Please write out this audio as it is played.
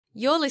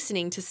You're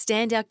listening to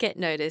Stand Out Get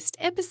Noticed,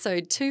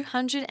 episode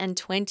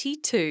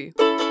 222.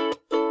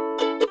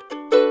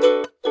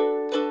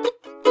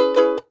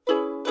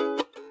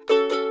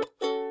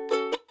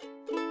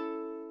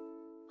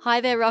 Hi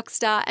there,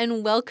 Rockstar,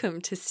 and welcome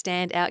to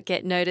Stand Out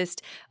Get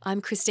Noticed. I'm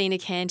Christina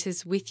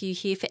Canters with you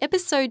here for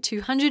episode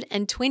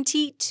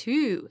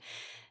 222.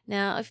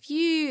 Now, if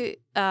you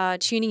are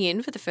tuning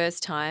in for the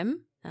first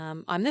time,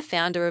 I'm the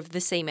founder of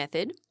The C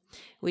Method,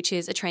 which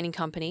is a training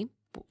company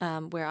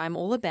where I'm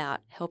all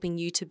about helping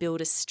you to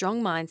build a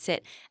strong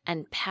mindset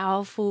and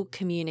powerful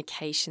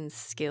communication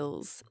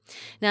skills.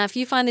 Now, if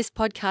you find this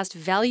podcast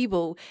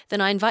valuable,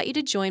 then I invite you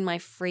to join my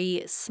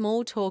free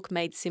Small Talk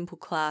Made Simple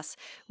class,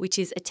 which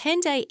is a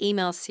 10-day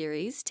email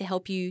series to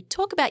help you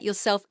talk about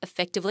yourself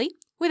effectively,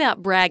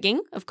 without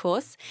bragging, of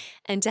course,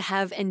 and to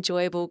have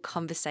enjoyable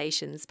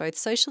conversations, both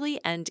socially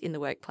and in the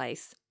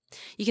workplace.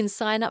 You can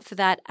sign up for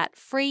that at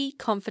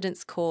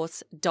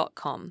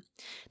freeconfidencecourse.com.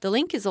 The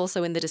link is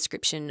also in the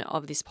description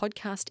of this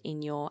podcast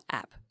in your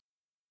app.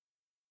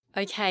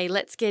 Okay,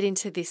 let's get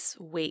into this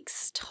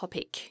week's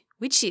topic,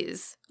 which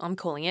is, I'm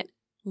calling it,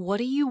 what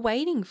are you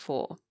waiting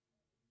for?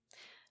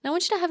 Now, I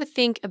want you to have a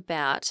think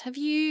about, have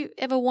you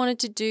ever wanted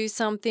to do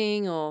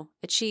something or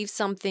achieve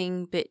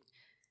something, but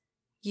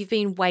you've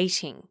been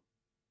waiting?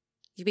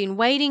 You've been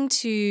waiting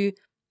to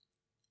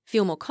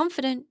feel more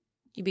confident.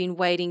 You've been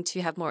waiting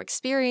to have more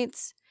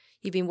experience.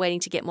 You've been waiting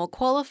to get more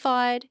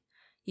qualified.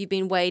 You've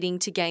been waiting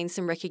to gain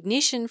some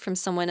recognition from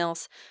someone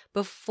else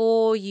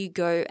before you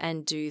go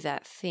and do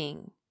that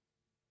thing.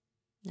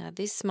 Now,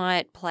 this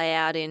might play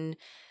out in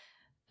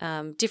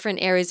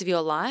different areas of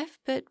your life,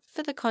 but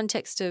for the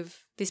context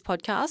of this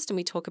podcast, and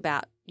we talk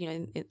about,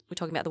 we're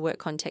talking about the work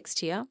context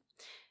here.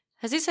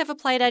 Has this ever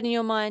played out in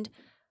your mind?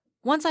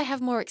 Once I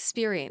have more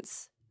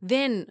experience,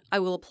 then I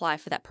will apply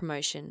for that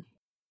promotion.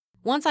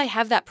 Once I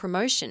have that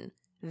promotion,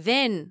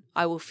 then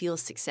I will feel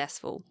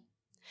successful.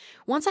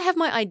 Once I have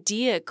my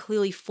idea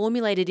clearly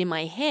formulated in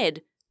my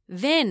head,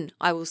 then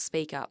I will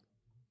speak up.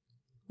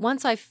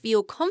 Once I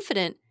feel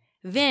confident,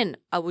 then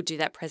I will do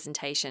that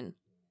presentation.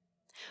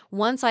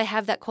 Once I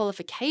have that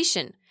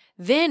qualification,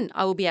 then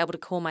I will be able to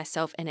call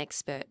myself an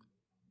expert.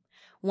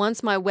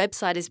 Once my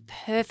website is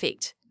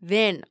perfect,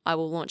 then I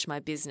will launch my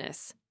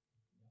business.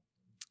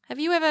 Have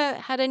you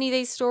ever had any of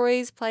these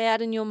stories play out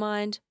in your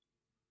mind?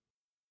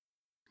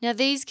 Now,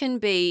 these can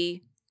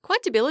be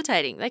quite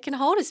debilitating. They can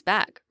hold us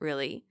back,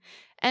 really.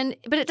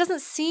 But it doesn't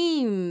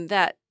seem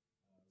that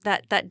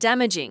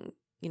damaging,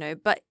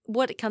 But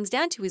what it comes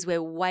down to is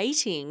we're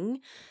waiting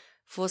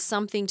for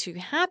something to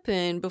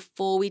happen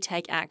before we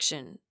take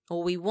action.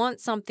 Or we're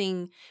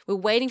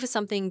waiting for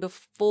something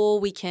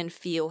before we can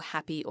feel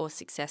happy or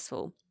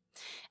successful.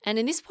 And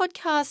in this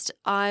podcast,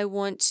 I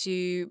want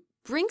to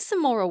bring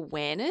some more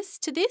awareness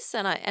to this.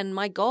 And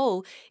my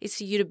goal is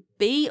for you to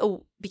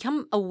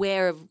become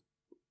aware of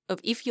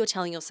if you're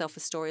telling yourself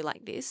a story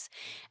like this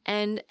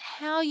and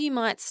how you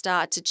might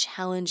start to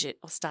challenge it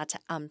or start to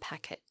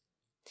unpack it.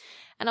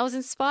 And I was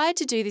inspired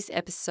to do this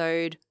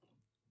episode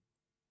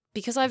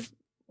because I've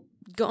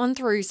gone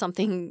through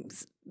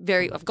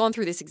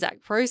this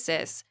exact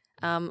process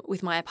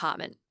with my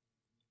apartment.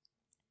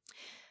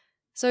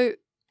 So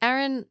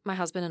Aaron, my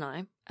husband, and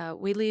I,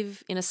 we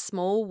live in a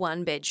small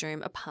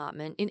one-bedroom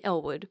apartment in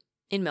Elwood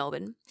in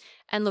Melbourne.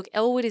 And look,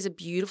 Elwood is a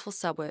beautiful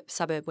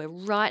suburb. We're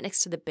right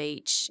next to the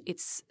beach.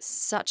 It's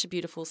such a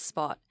beautiful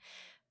spot.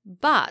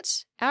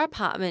 But our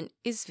apartment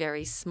is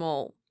very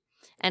small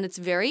and it's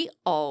very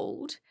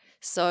old.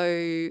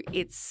 So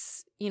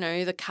it's,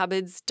 the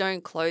cupboards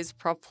don't close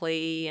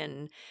properly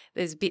and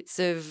there's bits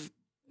of,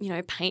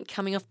 paint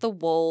coming off the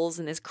walls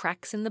and there's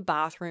cracks in the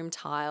bathroom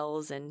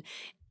tiles and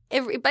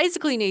it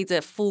basically needs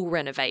a full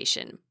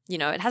renovation.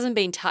 It hasn't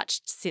been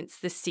touched since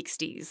the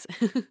 60s.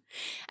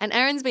 And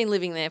Aaron's been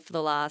living there for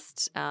the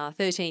last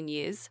 13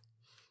 years.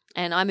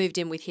 And I moved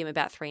in with him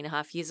about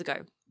 3.5 years ago.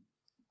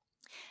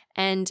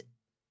 And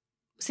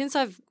since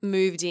I've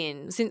moved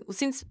in,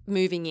 since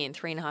moving in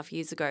 3.5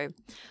 years ago,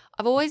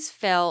 I've always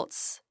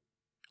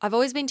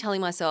been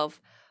telling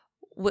myself,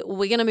 we're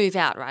going to move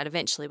out, right?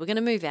 Eventually, we're going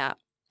to move out.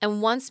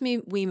 And once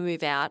we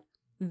move out,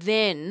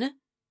 then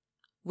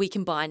we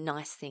can buy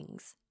nice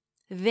things.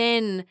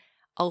 Then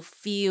I'll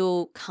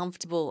feel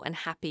comfortable and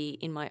happy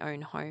in my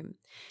own home.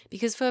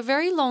 Because for a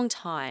very long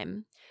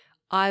time,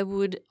 I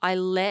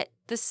let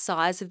the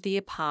size of the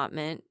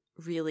apartment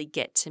really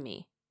get to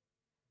me.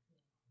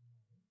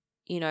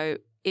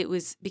 It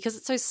was because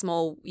it's so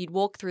small, you'd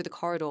walk through the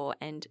corridor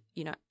and,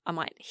 I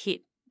might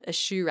hit a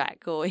shoe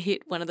rack or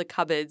hit one of the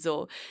cupboards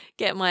or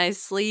get my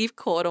sleeve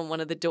caught on one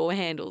of the door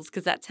handles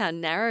because that's how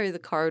narrow the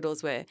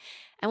corridors were.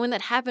 And when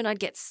that happened, I'd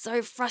get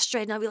so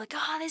frustrated and I'd be like,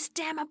 this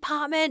damn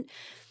apartment.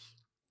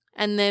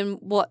 And then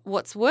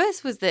what's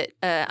worse was that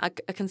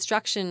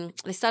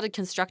they started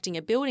constructing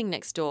a building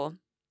next door.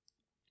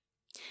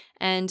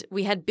 And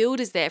we had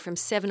builders there from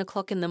 7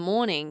 o'clock in the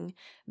morning,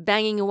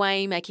 banging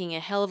away, making a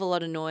hell of a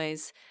lot of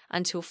noise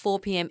until 4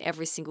 p.m.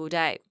 every single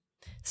day.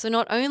 So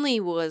not only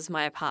was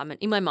my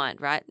apartment, in my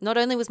mind, right, not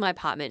only was my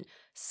apartment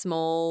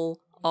small,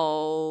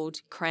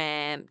 old,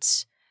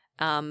 cramped,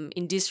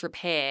 in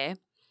disrepair,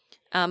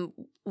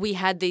 we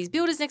had these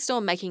builders next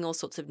door making all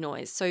sorts of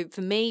noise. So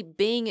for me,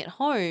 being at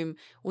home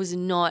was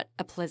not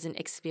a pleasant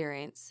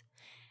experience.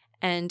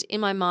 And in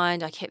my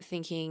mind, I kept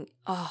thinking,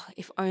 oh,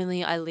 if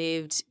only I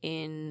lived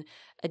in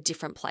a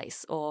different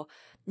place. Or,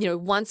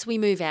 once we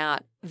move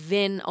out,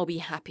 then I'll be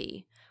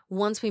happy.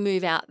 Once we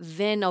move out,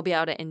 then I'll be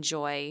able to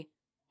enjoy,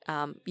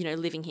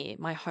 living here,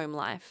 my home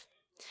life.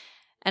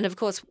 And of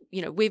course,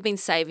 we've been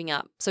saving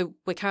up. So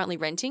we're currently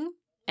renting,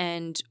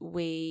 and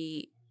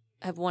we're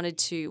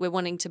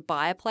wanting to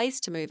buy a place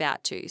to move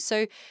out to.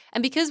 So,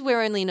 and because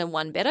we're only in a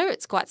one bedder,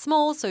 it's quite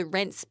small. So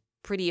rent's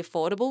pretty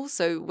affordable.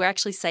 So we're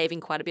actually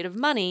saving quite a bit of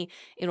money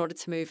in order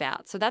to move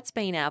out. So that's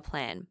been our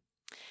plan.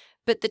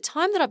 But the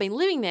time that I've been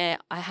living there,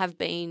 I've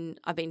been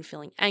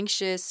feeling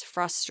anxious,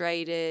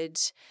 frustrated,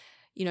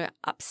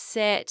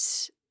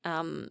 upset,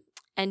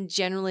 and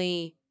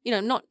generally,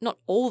 not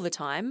all the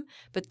time,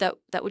 but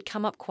that would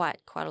come up quite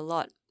a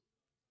lot.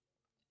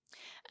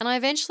 And I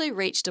eventually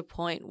reached a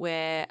point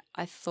where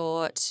I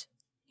thought,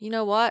 you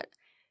know what?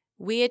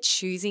 We are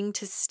choosing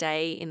to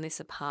stay in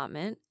this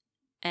apartment.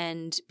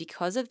 And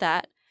because of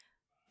that,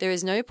 there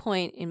is no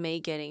point in me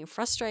getting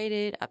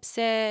frustrated,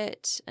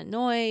 upset,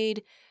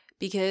 annoyed,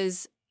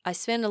 because I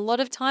spend a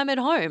lot of time at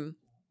home.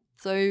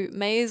 So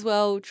may as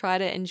well try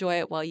to enjoy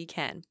it while you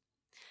can.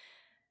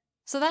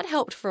 So that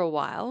helped for a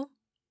while.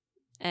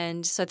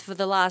 And so for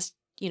the last,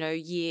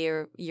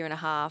 year and a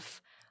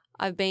half,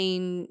 I've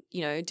been,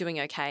 doing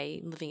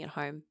okay living at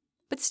home,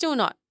 but still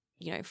not,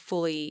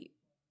 fully,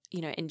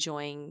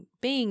 enjoying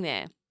being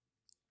there.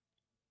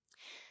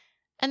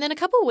 And then a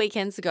couple of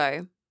weekends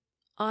ago,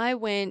 I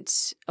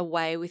went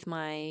away with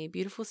my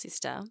beautiful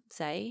sister,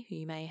 Zay, who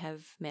you may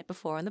have met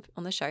before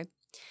on the show.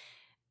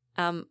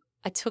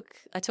 I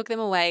took them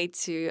away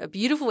to a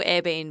beautiful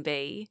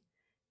Airbnb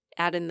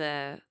out in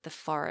the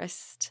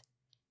forest,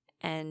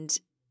 and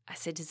I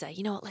said to Zay,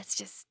 you know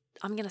what,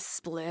 I'm going to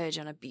splurge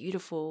on a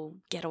beautiful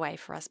getaway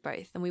for us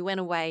both. And we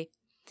went away,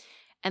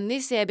 and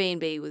this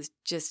Airbnb was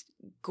just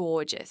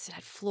gorgeous. It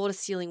had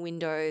floor-to-ceiling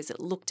windows. It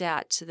looked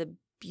out to the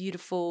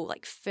beautiful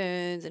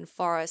ferns and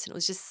forest, and it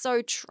was just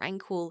so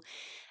tranquil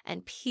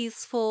and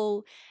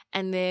peaceful.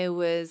 And there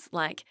was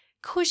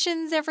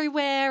cushions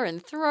everywhere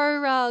and throw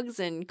rugs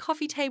and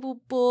coffee table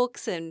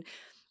books and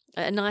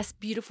a nice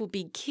beautiful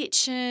big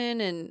kitchen,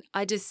 and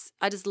I just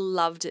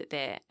loved it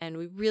there, and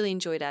we really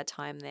enjoyed our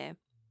time there.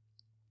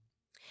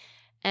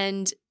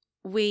 And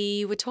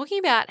we were talking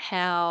about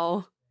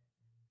how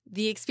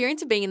the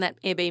experience of being in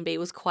that Airbnb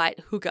was quite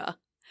hygge.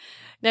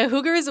 Now,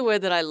 hygge is a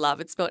word that I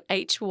love. It's spelled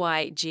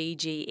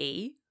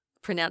Hygge,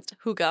 pronounced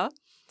hygge,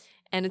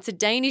 and it's a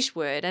Danish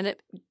word, and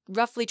it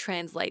roughly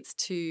translates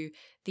to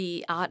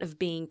the art of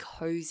being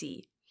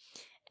cozy.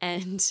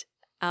 And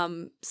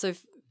so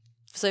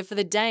for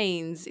the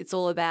Danes, it's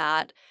all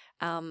about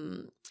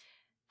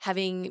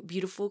having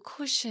beautiful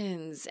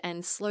cushions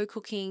and slow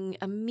cooking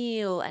a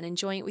meal and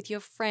enjoying it with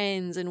your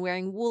friends and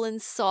wearing woolen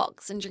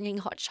socks and drinking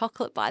hot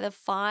chocolate by the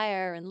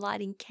fire and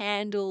lighting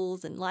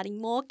candles and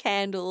lighting more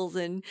candles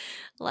and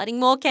lighting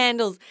more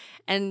candles.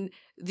 And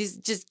this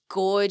just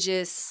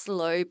gorgeous,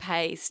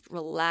 slow-paced,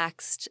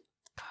 relaxed,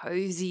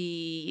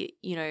 cozy,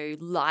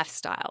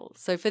 lifestyle.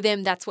 So for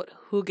them, that's what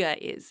hygge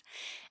is.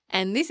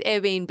 And this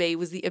Airbnb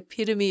was the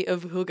epitome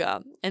of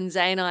hygge. And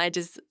Zay and I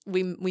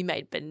we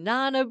made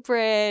banana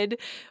bread,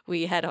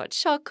 we had hot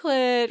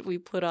chocolate, we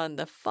put on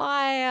the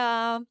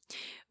fire,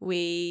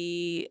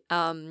 we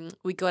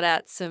got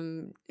out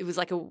it was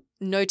like a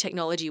no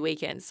technology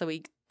weekend. So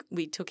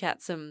we took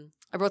out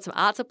I brought some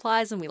art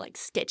supplies, and we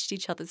sketched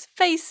each other's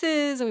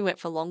faces, and we went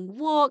for long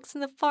walks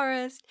in the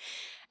forest.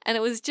 And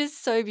it was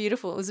just so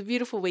beautiful. It was a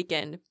beautiful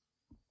weekend.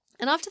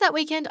 And after that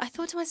weekend, I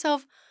thought to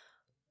myself,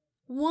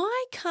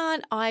 why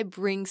can't I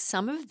bring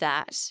some of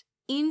that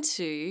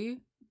into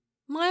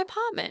my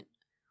apartment?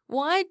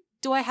 Why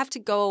do I have to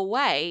go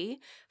away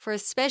for a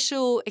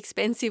special,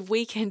 expensive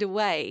weekend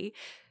away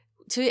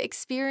to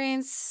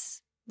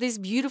experience this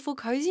beautiful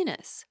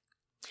coziness?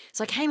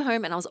 So I came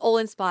home and I was all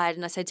inspired,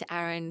 and I said to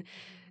Aaron,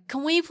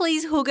 can we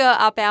please hygge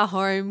up our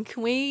home?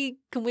 Can we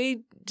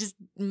just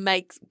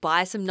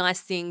buy some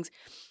nice things?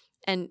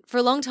 And for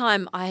a long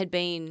time I had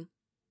been,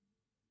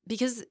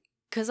 because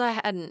I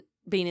hadn't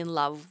been in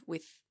love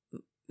with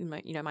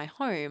my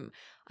home,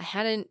 I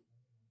hadn't,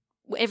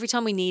 every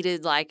time we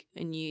needed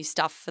a new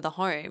stuff for the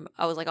home,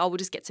 I was we'll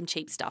just get some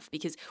cheap stuff,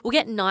 because we'll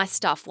get nice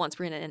stuff once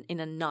we're in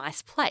a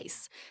nice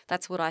place.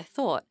 That's what I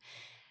thought.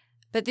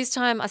 But this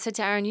time I said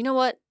to Aaron, you know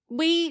what?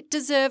 We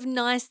deserve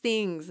nice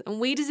things, and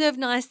we deserve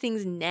nice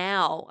things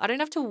now. I don't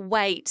have to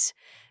wait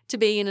to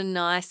be in a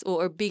nice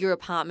or a bigger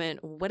apartment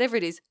or whatever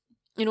it is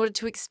in order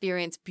to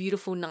experience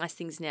beautiful, nice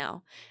things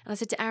now. And I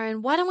said to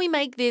Aaron, why don't we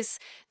make this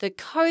the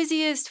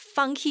coziest,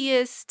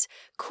 funkiest,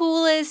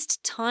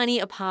 coolest, tiny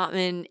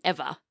apartment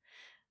ever?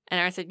 And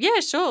Aaron said, yeah,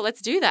 sure,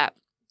 let's do that.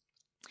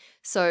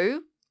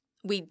 So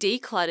we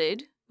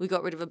decluttered. We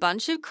got rid of a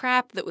bunch of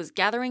crap that was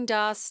gathering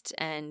dust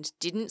and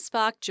didn't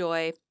spark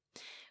joy.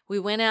 We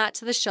went out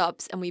to the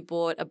shops and we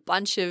bought a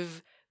bunch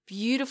of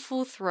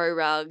beautiful throw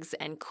rugs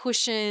and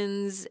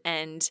cushions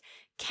and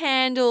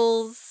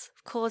candles.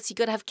 Of course, you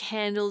got to have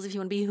candles if you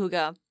want to be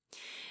hygge.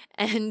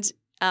 And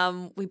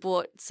we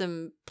bought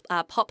some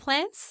pot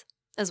plants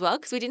as well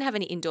because we didn't have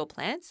any indoor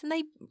plants, and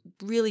they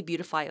really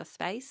beautify your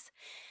space.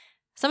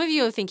 Some of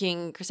you are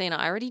thinking, Christina,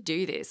 I already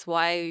do this.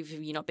 Why have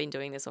you not been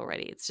doing this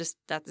already? It's just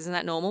that, isn't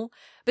that normal?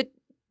 But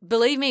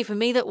believe me, for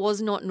me, that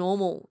was not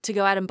normal to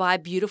go out and buy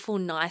beautiful,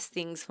 nice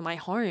things for my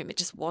home. It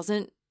just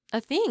wasn't a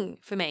thing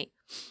for me.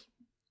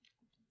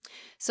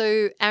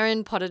 So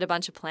Aaron potted a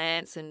bunch of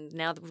plants, and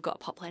now that we've got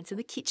pot plants in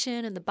the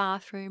kitchen and the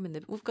bathroom,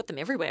 and we've got them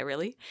everywhere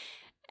really.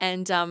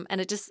 And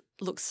it just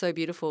looks so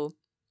beautiful.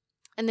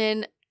 And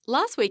then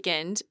last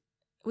weekend,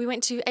 we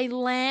went to a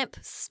lamp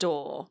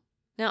store.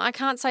 Now, I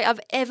can't say I've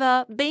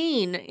ever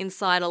been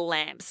inside a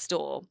lamp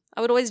store.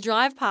 I would always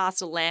drive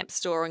past a lamp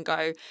store and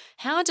go,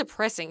 how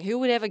depressing. Who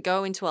would ever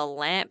go into a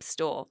lamp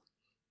store?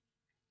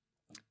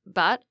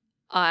 But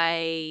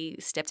I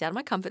stepped out of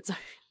my comfort zone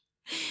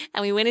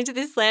and we went into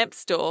this lamp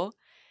store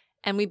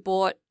and we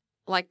bought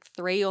like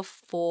 3 or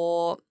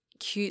 4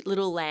 cute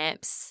little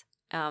lamps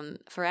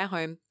for our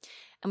home.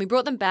 And we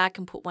brought them back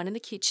and put one in the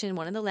kitchen,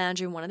 one in the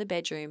lounge room, one in the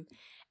bedroom.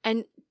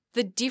 And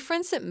the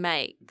difference it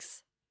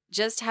makes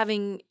just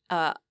having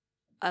a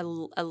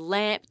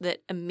lamp that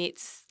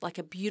emits like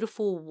a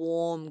beautiful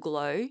warm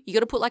glow. You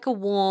got to put like a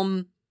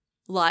warm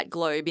light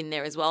globe in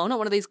there as well, not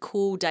one of these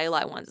cool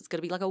daylight ones. It's got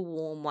to be like a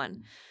warm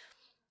one.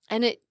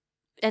 And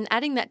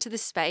adding that to the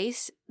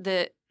space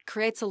that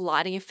creates a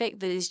lighting effect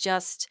that is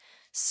just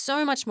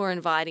so much more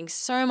inviting,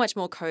 so much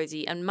more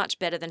cozy, and much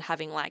better than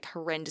having like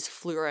horrendous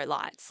fluoro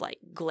lights like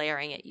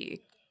glaring at you.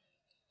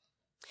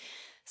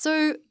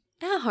 So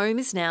our home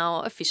is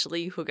now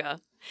officially hygge.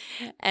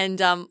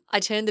 And I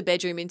turned the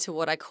bedroom into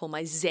what I call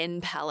my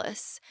Zen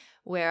palace,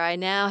 where I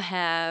now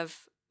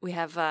we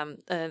have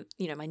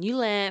my new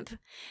lamp,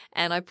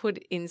 and I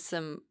put in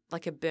some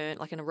like an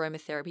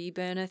aromatherapy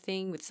burner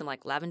thing with some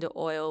like lavender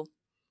oil.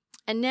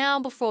 And now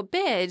before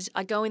bed,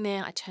 I go in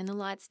there, I turn the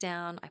lights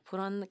down, I put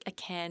on a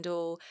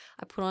candle,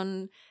 I put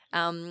on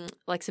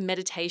like some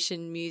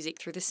meditation music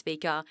through the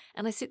speaker,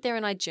 and I sit there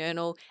and I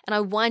journal and I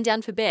wind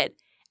down for bed.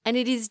 And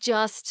it is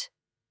just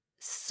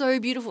so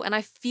beautiful, and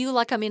I feel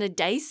like I'm in a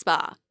day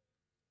spa.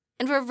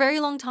 And for a very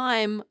long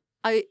time,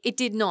 it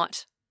did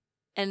not.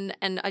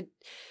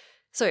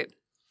 So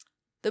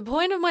the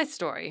point of my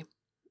story,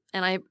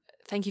 and I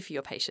thank you for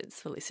your patience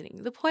for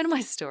listening. The point of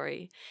my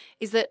story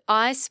is that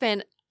I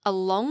spent a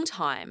long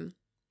time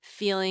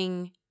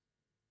feeling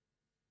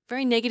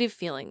very negative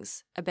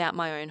feelings about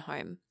my own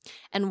home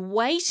and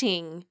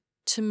waiting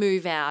to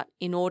move out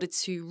in order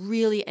to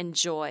really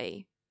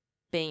enjoy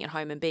being at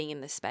home and being in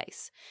the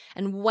space,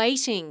 and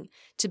waiting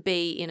to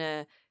be in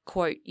a,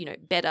 quote,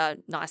 better,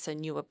 nicer,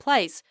 newer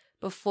place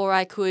before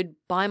I could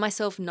buy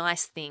myself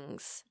nice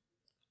things.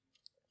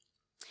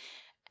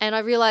 And I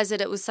realized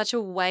that it was such a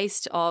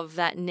waste of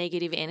that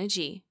negative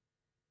energy.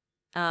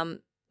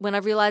 When I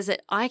realized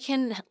that I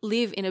can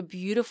live in a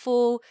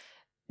beautiful,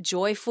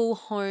 joyful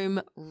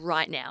home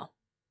right now.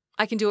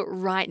 I can do it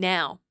right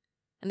now,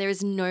 and there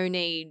is no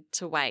need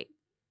to wait.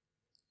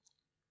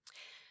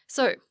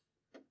 So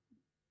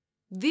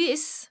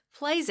this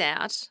plays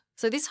out.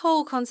 So this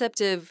whole concept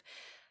of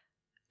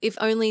if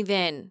only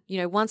then,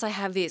 once I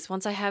have this,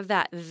 once I have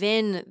that,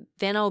 then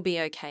I'll be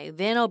okay.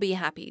 Then I'll be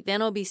happy.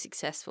 Then I'll be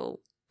successful.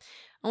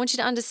 I want you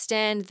to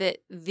understand that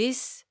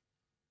this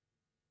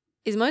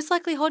is most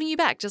likely holding you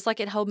back, just like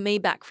it held me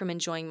back from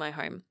enjoying my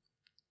home.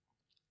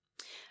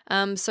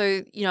 I'll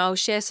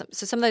share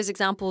some of those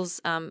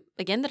examples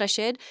again that I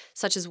shared,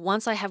 such as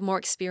once I have more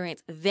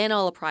experience, then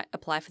I'll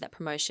apply for that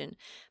promotion.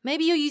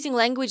 Maybe you're using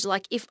language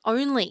like if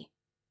only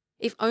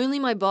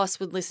my boss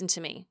would listen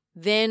to me,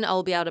 then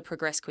I'll be able to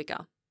progress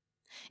quicker.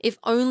 If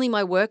only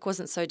my work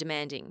wasn't so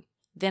demanding,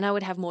 then I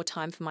would have more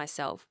time for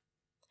myself.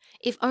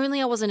 If only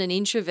I wasn't an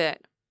introvert,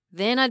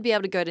 then I'd be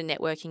able to go to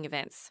networking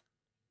events,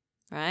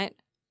 right?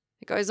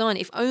 It goes on.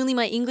 If only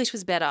my English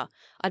was better,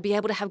 I'd be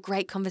able to have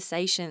great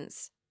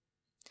conversations.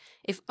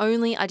 If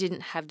only I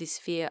didn't have this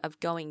fear of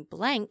going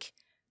blank,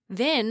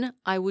 then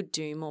I would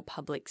do more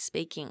public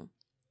speaking.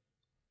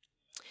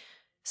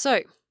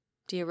 So,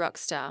 dear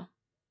rockstar,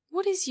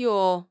 what is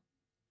your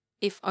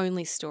if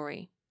only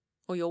story,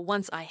 or your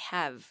once I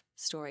have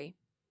story?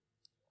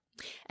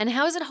 And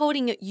how is it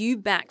holding you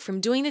back from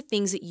doing the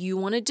things that you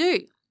want to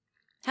do?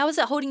 How is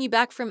it holding you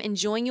back from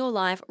enjoying your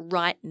life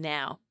right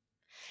now?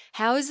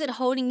 How is it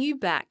holding you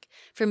back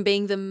from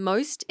being the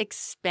most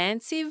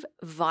expansive,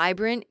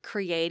 vibrant,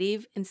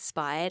 creative,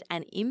 inspired,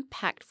 and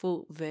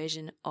impactful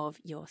version of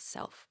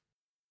yourself?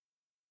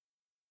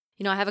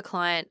 I have a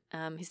client,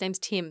 his name's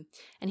Tim,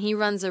 and he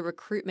runs a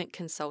recruitment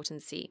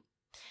consultancy.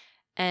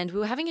 And we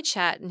were having a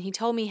chat, and he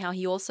told me how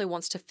he also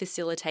wants to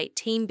facilitate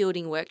team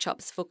building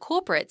workshops for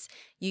corporates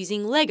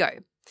using Lego.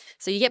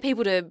 So you get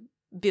people to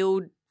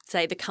build,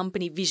 say, the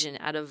company vision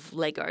out of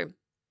Lego.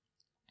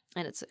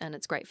 And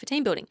it's great for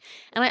team building.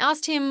 And I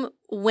asked him,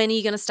 when are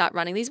you going to start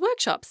running these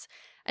workshops?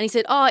 And he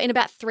said, in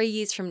about 3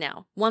 years from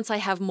now, once I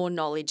have more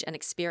knowledge and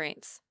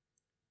experience.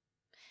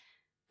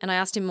 And I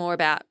asked him more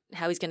about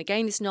how he's going to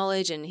gain this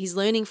knowledge, and he's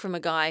learning from a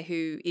guy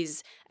who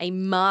is a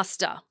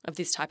master of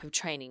this type of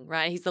training,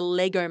 right? He's the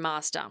Lego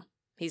master.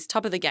 He's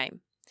top of the game.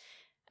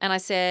 And I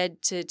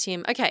said to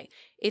Tim, okay,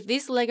 if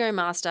this Lego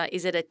master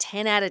is at a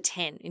 10 out of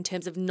 10 in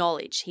terms of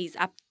knowledge, he's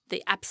at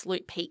the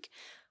absolute peak,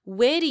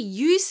 where do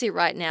you sit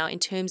right now in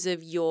terms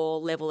of your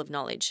level of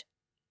knowledge?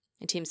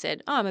 And Tim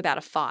said, I'm about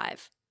a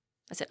 5.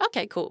 I said,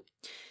 okay, cool.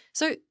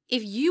 So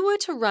if you were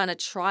to run a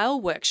trial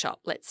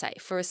workshop, let's say,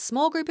 for a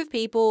small group of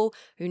people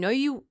who know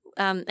you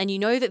and you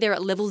know that they're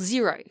at level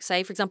 0,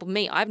 say, for example,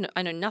 me, I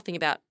know nothing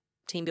about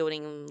team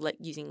building and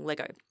using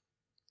Lego.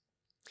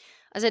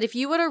 I said, if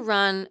you were to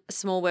run a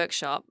small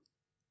workshop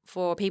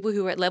for people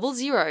who are at level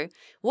 0,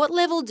 what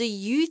level do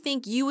you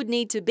think you would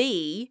need to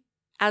be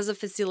as a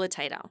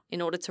facilitator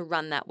in order to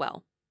run that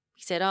well?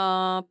 He said,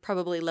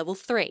 probably level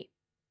 3.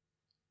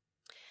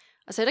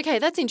 I said, okay,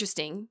 that's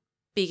interesting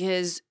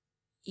because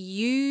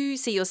you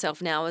see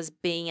yourself now as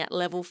being at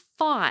level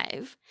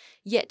 5,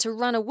 yet to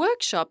run a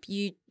workshop,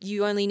 you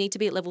only need to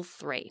be at level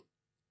 3.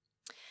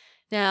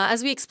 Now,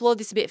 as we explored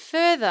this a bit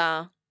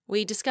further,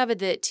 we discovered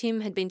that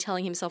Tim had been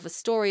telling himself a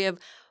story of,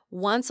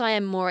 once I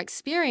am more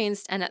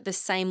experienced and at the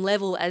same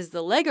level as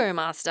the Lego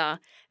master,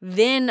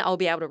 then I'll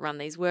be able to run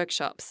these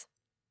workshops.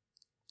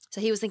 So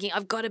he was thinking,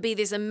 I've got to be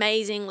this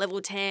amazing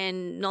level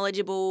 10,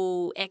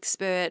 knowledgeable,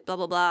 expert, blah,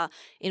 blah, blah,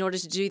 in order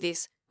to do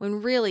this,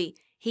 when really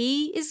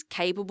he is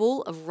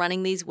capable of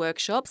running these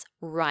workshops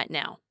right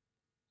now.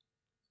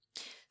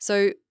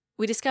 So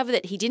we discovered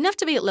that he didn't have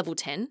to be at level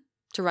 10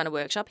 to run a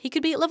workshop. He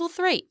could be at level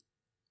 3.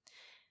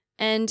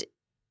 And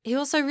he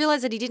also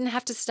realized that he didn't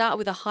have to start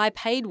with a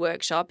high-paid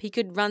workshop. He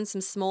could run some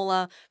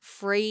smaller,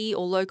 free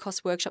or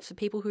low-cost workshops for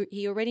people who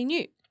he already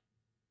knew.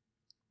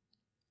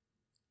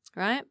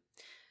 Right?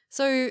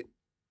 So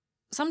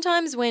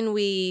sometimes when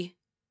we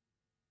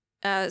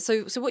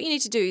so what you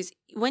need to do is,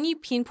 when you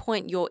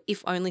pinpoint your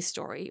if-only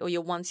story or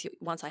your once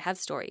I have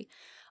story,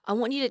 I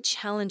want you to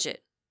challenge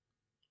it.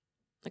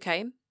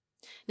 Okay?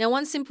 Now,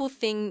 one simple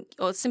thing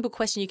or simple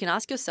question you can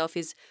ask yourself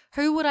is,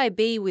 who would I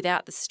be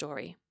without the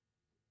story?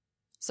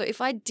 So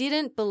if I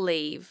didn't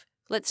believe,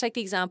 let's take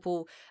the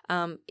example,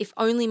 if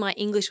only my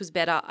English was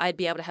better, I'd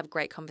be able to have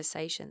great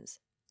conversations.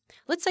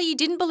 Let's say you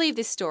didn't believe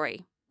this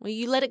story. Well,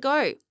 you let it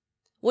go.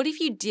 What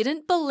if you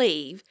didn't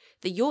believe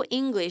that your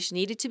English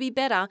needed to be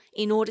better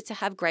in order to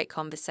have great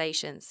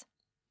conversations?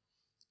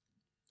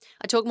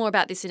 I talk more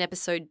about this in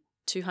episode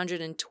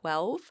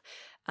 212,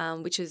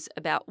 which is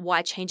about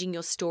why changing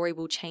your story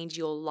will change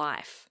your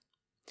life.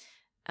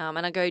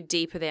 And I go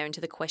deeper there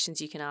into the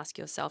questions you can ask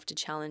yourself to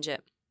challenge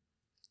it.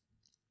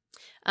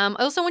 I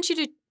also want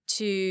you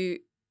to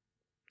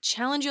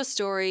challenge your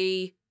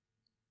story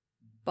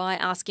by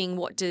asking,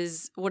 what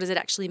does it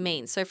actually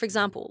mean? So, for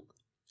example,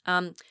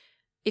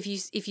 if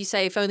you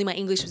say, if only my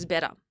English was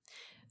better,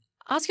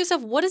 ask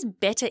yourself, what does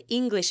better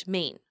English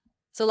mean?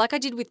 So like I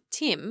did with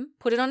Tim,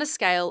 put it on a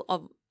scale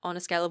of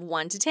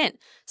 1 to 10.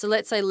 So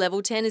let's say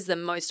level 10 is the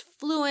most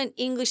fluent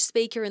English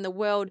speaker in the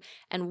world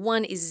and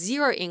 1 is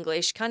 0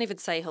 English, can't even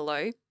say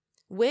hello.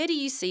 Where do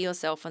you see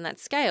yourself on that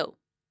scale?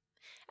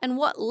 And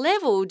what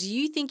level do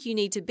you think you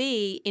need to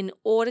be in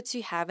order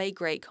to have a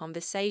great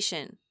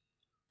conversation?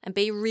 And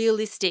be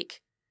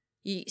realistic.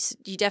 You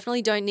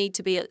definitely don't need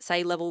to be at,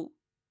 say, level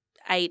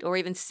 8 or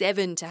even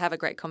 7 to have a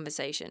great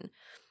conversation.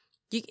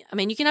 You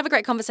can have a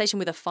great conversation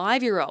with a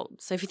 5-year-old.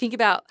 So if you think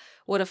about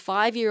what a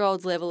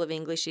 5-year-old's level of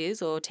English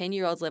is, or a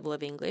 10-year-old's level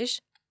of English,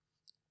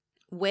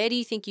 where do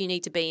you think you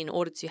need to be in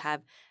order to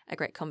have a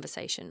great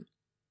conversation?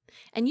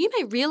 And you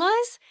may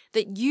realize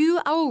that you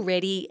are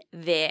already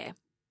there.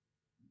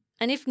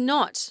 And if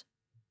not,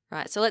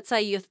 right, so let's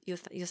say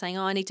you're saying,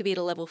 I need to be at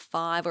a level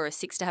 5 or a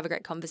 6 to have a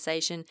great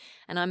conversation,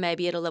 and I may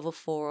be at a level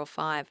 4 or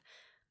 5.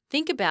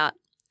 Think about,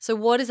 so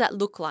what does that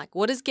look like?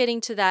 What does getting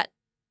to that,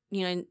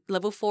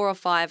 level 4 or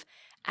 5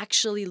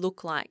 actually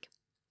look like?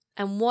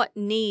 And what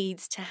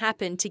needs to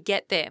happen to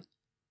get there?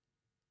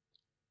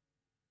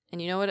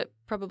 And you know what it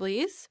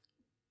probably is?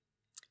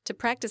 To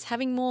practice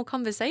having more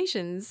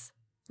conversations,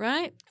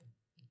 right?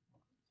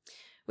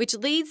 Which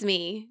leads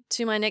me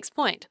to my next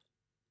point.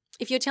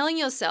 If you're telling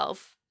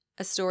yourself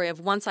a story of,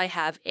 once I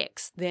have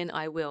X, then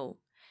I will,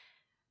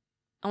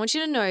 I want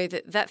you to know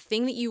that that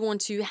thing that you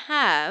want to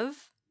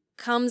have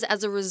comes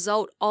as a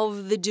result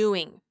of the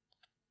doing.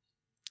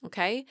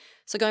 Okay?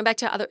 So going back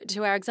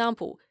to our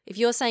example, if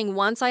you're saying,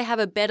 once I have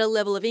a better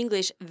level of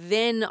English,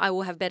 then I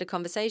will have better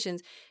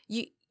conversations,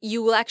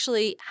 you will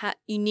actually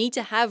you need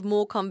to have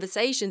more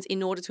conversations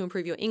in order to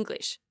improve your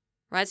English,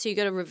 right? So you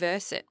got to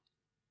reverse it.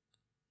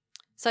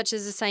 Such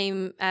as the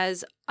same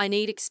as, I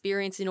need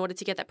experience in order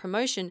to get that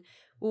promotion.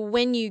 Well,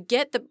 when you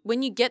get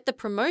the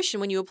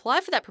promotion, when you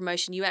apply for that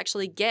promotion, you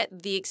actually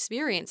get the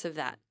experience of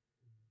that.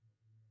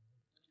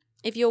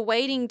 If you're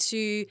waiting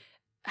to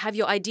have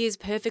your ideas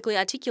perfectly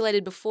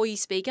articulated before you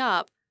speak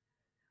up,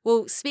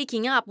 well,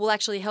 speaking up will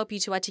actually help you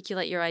to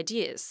articulate your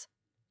ideas.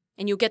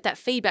 And you'll get that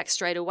feedback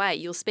straight away.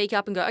 You'll speak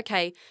up and go,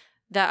 okay,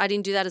 that I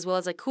didn't do that as well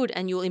as I could,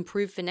 and you'll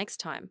improve for next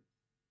time.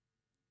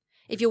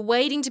 If you're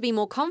waiting to be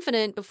more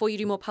confident before you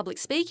do more public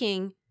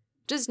speaking,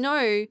 Just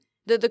know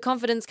that the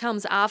confidence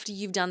comes after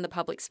you've done the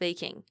public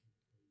speaking.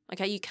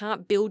 Okay, you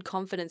can't build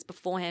confidence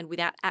beforehand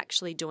without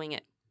actually doing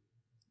it.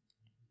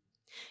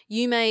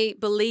 You may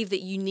believe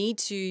that you need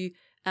to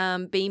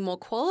be more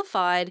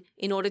qualified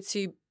in order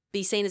to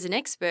be seen as an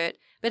expert.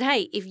 But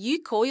hey, if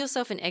you call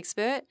yourself an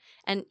expert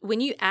and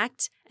when you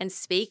act and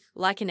speak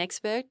like an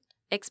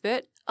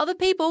expert, other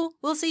people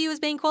will see you as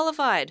being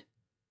qualified.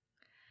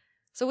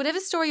 So whatever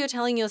story you're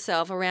telling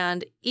yourself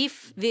around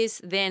if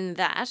this, then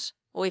that,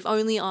 or if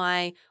only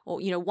I, or,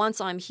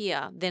 once I'm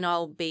here, then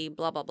I'll be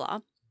blah, blah,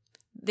 blah,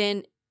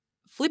 then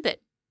flip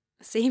it.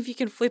 See if you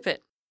can flip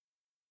it.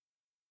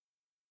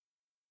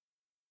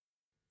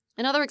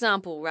 Another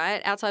example,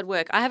 right? Outside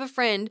work. I have a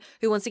friend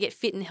who wants to get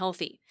fit and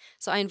healthy.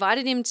 So I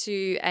invited him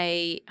to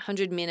a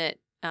 100-minute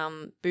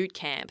boot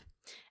camp.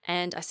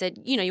 And I said,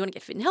 you want to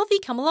get fit and healthy,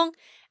 come along.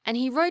 And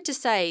he wrote to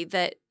say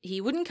that he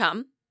wouldn't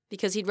come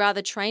because he'd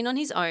rather train on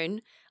his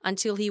own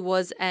until he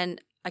was an,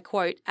 I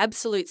quote,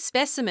 absolute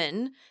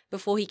specimen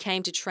before he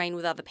came to train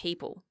with other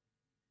people.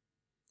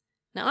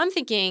 Now I'm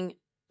thinking,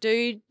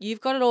 dude,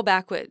 you've got it all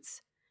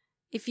backwards.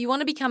 If you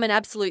want to become an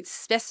absolute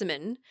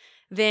specimen,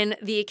 then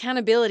the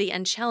accountability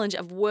and challenge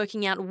of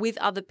working out with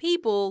other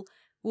people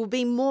will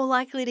be more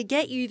likely to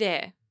get you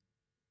there.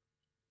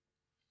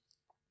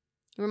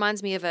 It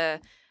reminds me of a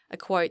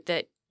quote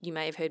that you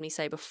may have heard me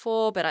say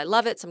before, but I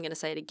love it, so I'm going to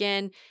say it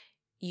again.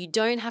 You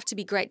don't have to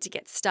be great to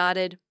get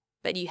started,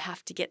 but you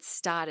have to get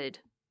started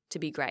to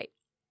be great.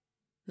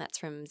 That's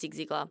from Zig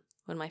Ziglar,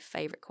 one of my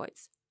favorite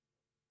quotes.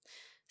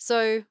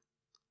 So,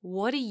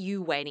 what are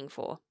you waiting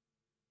for?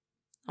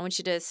 I want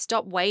you to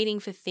stop waiting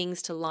for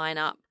things to line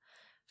up,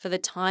 for the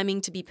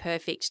timing to be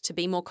perfect, to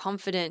be more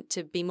confident,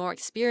 to be more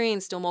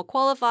experienced or more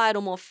qualified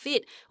or more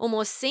fit or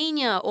more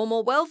senior or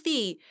more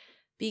wealthy,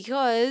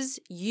 because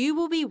you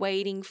will be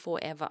waiting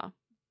forever.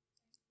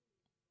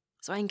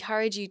 So I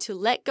encourage you to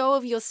let go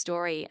of your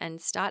story and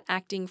start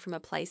acting from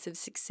a place of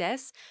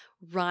success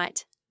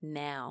right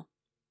now.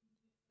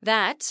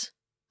 That,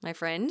 my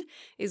friend,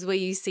 is where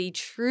you see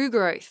true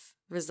growth,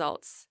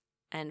 results,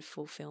 and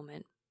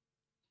fulfillment.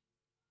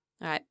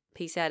 All right,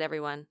 peace out,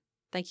 everyone.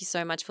 Thank you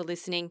so much for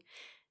listening.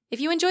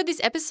 If you enjoyed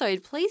this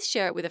episode, please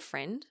share it with a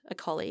friend, a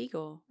colleague,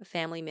 or a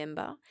family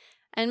member,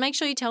 and make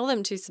sure you tell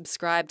them to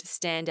subscribe to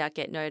Stand Out,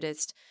 Get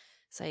Noticed.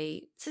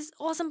 Say, it's this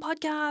awesome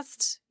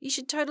podcast. You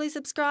should totally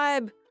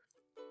subscribe.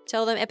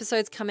 Tell them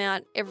episodes come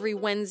out every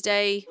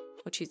Wednesday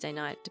or Tuesday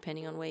night,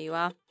 depending on where you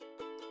are.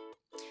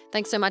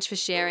 Thanks so much for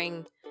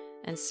sharing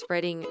and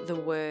spreading the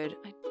word.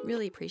 I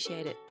really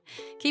appreciate it.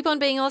 Keep on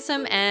being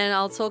awesome, and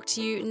I'll talk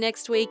to you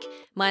next week.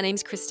 My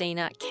name's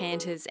Christina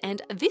Canters,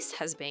 and this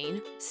has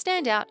been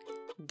Stand Out,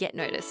 Get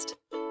Noticed.